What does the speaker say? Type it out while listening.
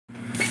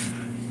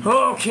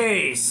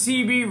Okay,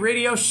 CB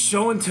Radio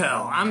Show and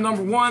Tell. I'm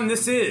number one.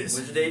 This is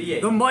Wizard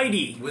 88. the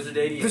mighty, Wizard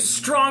 88. the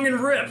strong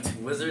and ripped.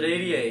 Wizard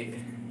 88.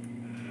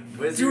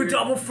 Wizard Do a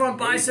double front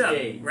bicep.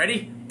 88.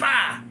 Ready?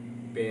 Bah!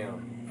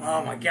 Bam.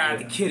 Oh my God,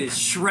 the kid is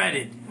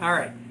shredded. All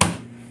right,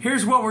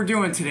 here's what we're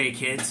doing today,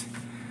 kids.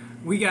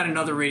 We got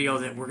another radio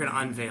that we're gonna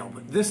unveil,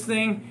 but this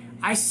thing,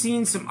 I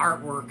seen some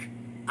artwork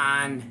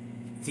on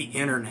the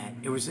internet.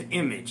 It was an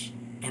image,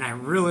 and I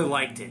really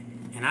liked it.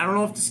 And I don't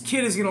know if this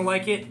kid is gonna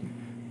like it,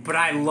 but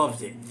I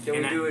loved it.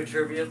 Can we do a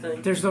trivia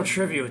thing? There's no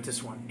trivia with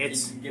this one.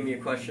 It's Give me a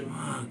question.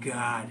 oh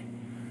God.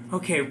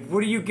 Okay,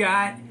 what do you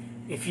got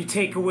if you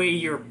take away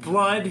your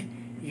blood,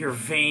 your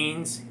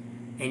veins,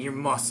 and your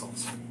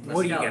muscles?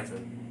 What do you got?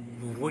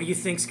 What do you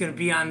think's gonna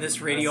be on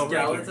this radio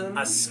right here?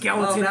 A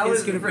skeleton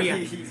is gonna be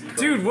on.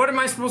 Dude, what am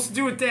I supposed to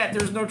do with that?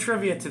 There's no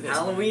trivia to this.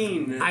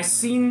 Halloween. I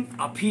seen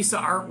a piece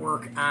of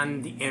artwork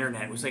on the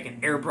internet. It was like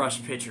an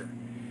airbrush picture.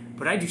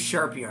 But I do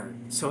Sharpie art,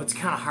 so it's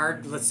kind of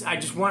hard. I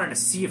just wanted to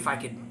see if I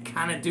could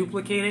kind of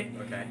duplicate it.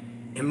 Okay.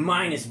 And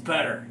mine is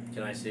better.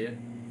 Can I see it?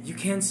 You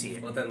can see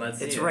it. Well, then let's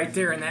see it. It's right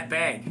there in that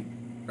bag.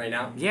 Right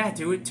now? Yeah,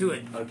 do it to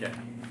it. Okay.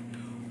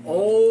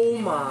 Oh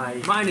my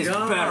God. Mine is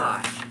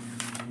better.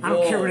 I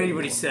don't care what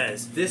anybody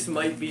says. This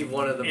might be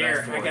one of the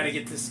best ones. I gotta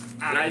get this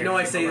out And of I here. know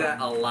I say that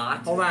a lot.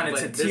 Hold on,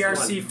 it's a but this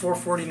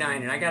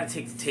trc449, and I gotta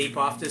take the tape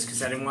off this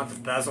because I didn't want the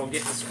bezel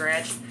getting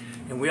scratched.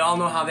 And we all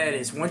know how that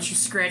is. Once you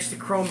scratch the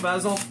chrome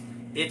bezel,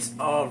 it's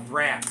a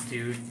wrap,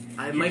 dude.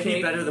 It might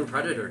be better than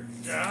Predator.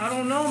 I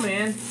don't know,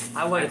 man.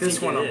 I like this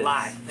one a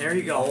lot. There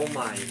you go. Oh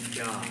my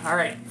God. All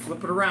right,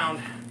 flip it around.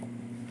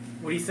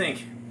 What do you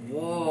think?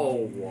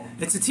 Whoa.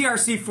 It's a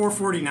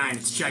trc449.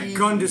 It's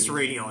Gigundous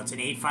radio. It's an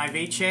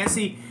 858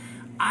 chassis.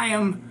 I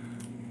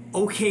am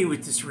okay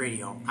with this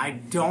radio. I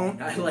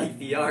like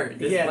the art.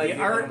 The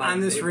art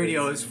on this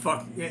radio is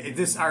fuck.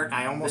 This art,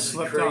 I almost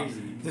slipped up.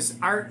 This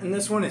art in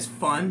this one is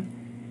fun.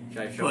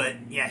 Should I show but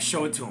yeah,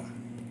 show it to him.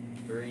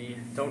 3,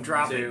 don't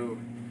drop 2,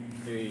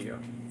 here you go.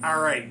 All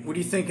right, what do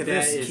you think of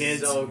this,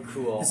 kids? That is so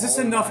cool. Is this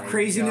enough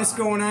craziness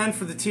going on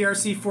for the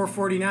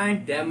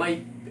trc449? That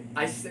might.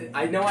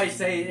 I know I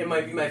say it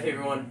might be my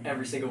favorite one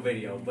every single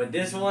video, but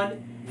this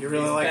one you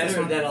really is like better this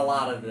one? than a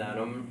lot of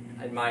them,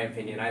 in my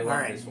opinion. I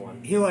love this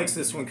one. He likes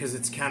this one because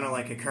it's kind of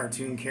like a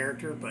cartoon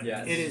character, but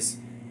yes. It is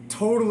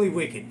totally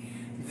wicked.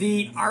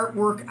 The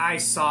artwork I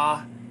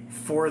saw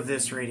for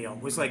this radio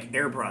was like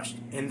airbrushed,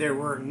 and there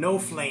were no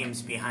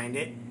flames behind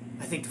it.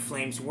 I think the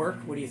flames work.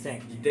 What do you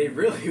think? They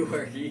really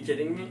work. Are you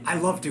kidding me? I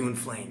love doing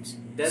flames.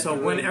 So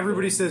really when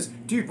everybody cool. says,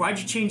 dude, why'd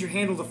you change your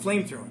handle to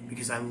flamethrower?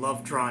 Because I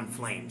love drawing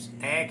flames.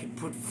 I can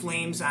put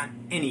flames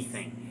on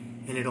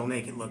anything, and it'll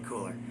make it look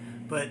cooler.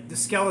 But the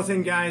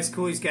skeleton guy is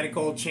cool. He's got a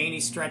gold chain.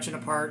 He's stretching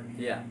apart.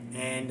 Yeah.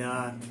 And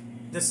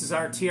this is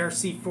our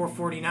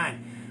trc449.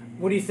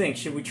 What do you think?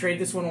 Should we trade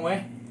this one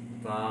away?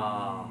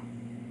 I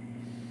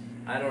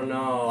don't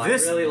know. I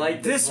really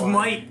like this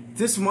one.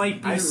 This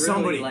might be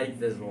somebody. I really like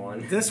this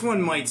one. This one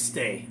might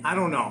stay. I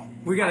don't know.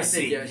 We gotta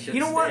see. You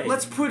know what?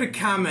 Let's put a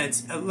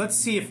comment. Let's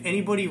see if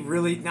anybody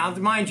really. Now,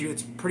 mind you,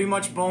 it's pretty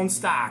much bone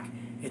stock.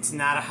 It's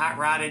not a hot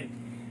rodded,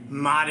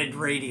 modded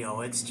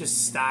radio. It's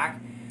just stock,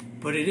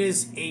 but it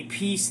is a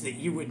piece that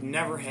you would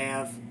never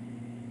have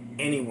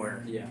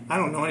anywhere. Yeah. I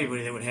don't know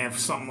anybody that would have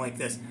something like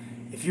this.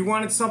 If you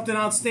wanted something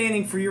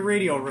outstanding for your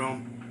radio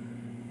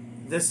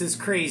room, this is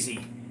crazy,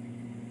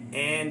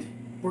 and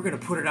we're gonna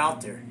put it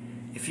out there.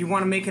 If you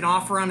want to make an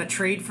offer on a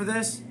trade for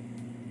this,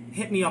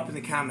 hit me up in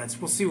the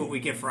comments. We'll see what we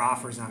get for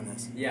offers on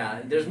this.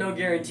 Yeah, there's no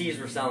guarantees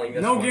we're selling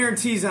this one. No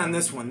guarantees on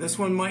this one. This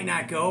one might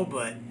not go,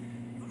 but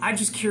I'm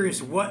just curious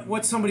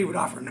what somebody would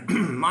offer.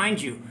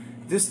 Mind you,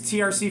 this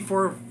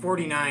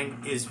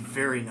trc449 is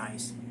very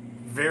nice.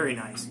 Very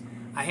nice.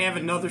 I have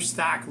another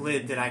stock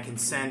lid that I can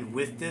send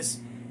with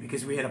this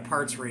because we had a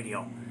parts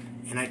radio.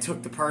 And I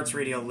took the parts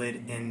radio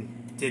lid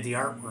and did the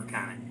artwork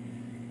on it.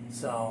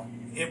 So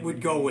it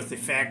would go with the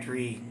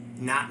factory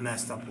not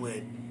messed up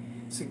lid.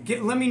 So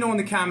let me know in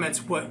the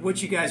comments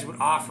what you guys would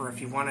offer if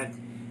you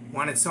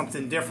wanted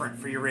something different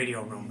for your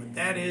radio room. But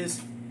that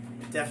is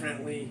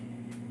definitely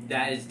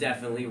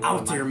one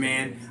out there,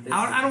 man.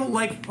 I don't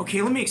like.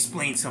 Okay, let me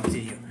explain something to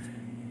you.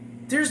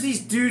 There's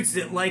these dudes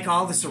that like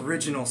all this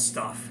original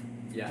stuff,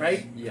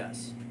 right?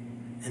 Yes.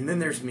 And then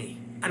there's me.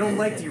 I don't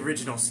like the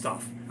original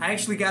stuff. I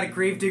actually got a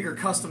Gravedigger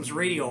Customs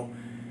radio.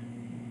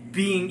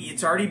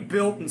 It's already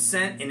built and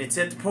sent, and it's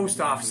at the post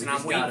office, and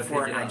I'm waiting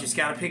for it, and I just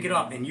got to pick it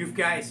up. And you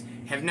guys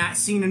have not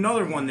seen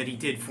another one that he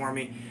did for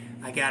me.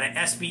 I got an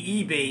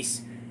SBE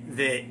base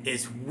that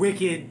is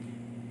wicked.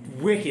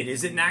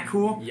 Is it not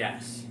cool?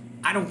 Yes.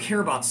 I don't care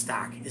about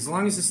stock. As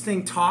long as this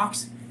thing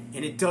talks,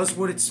 and it does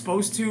what it's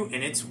supposed to,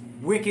 and it's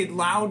wicked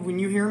loud when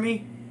you hear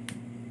me,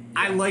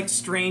 I like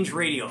strange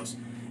radios.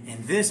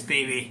 And this,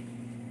 baby,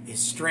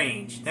 is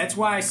strange. That's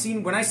why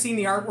when I seen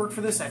the artwork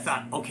for this, I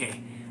thought,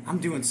 okay, I'm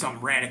doing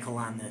something radical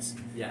on this.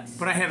 Yes.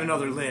 But I have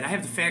another lid. I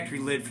have the factory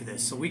lid for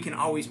this, so we can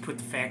always put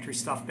the factory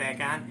stuff back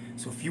on.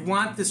 So if you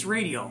want this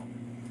radio,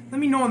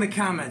 let me know in the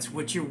comments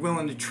what you're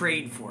willing to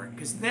trade for it,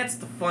 because that's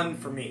the fun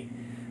for me.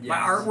 My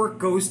artwork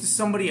goes to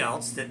somebody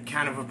else that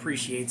kind of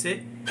appreciates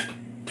it,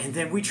 and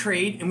then we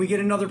trade and we get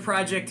another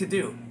project to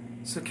do.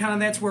 So kind of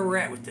that's where we're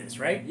at with this,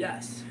 right?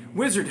 Yes.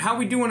 Wizard, how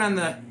we doing on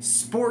the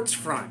sports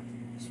front?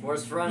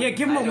 Sports front? Yeah,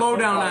 give them a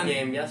lowdown on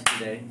game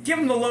yesterday. Give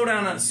them the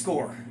lowdown on the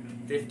score.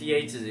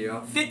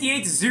 58-0.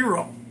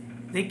 58-0.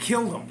 They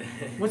killed them.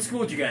 What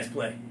school did you guys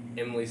play?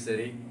 Emily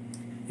City.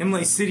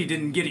 Emily City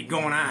didn't get it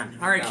going on.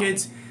 All right,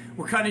 kids,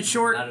 we're cutting it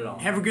short. Not at all.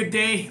 Have a good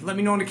day. Let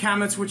me know in the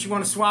comments what you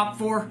want to swap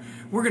for.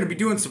 We're going to be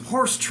doing some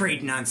horse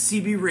trading on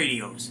CB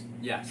radios.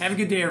 Yes. Have a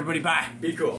good day, everybody. Bye. Be cool.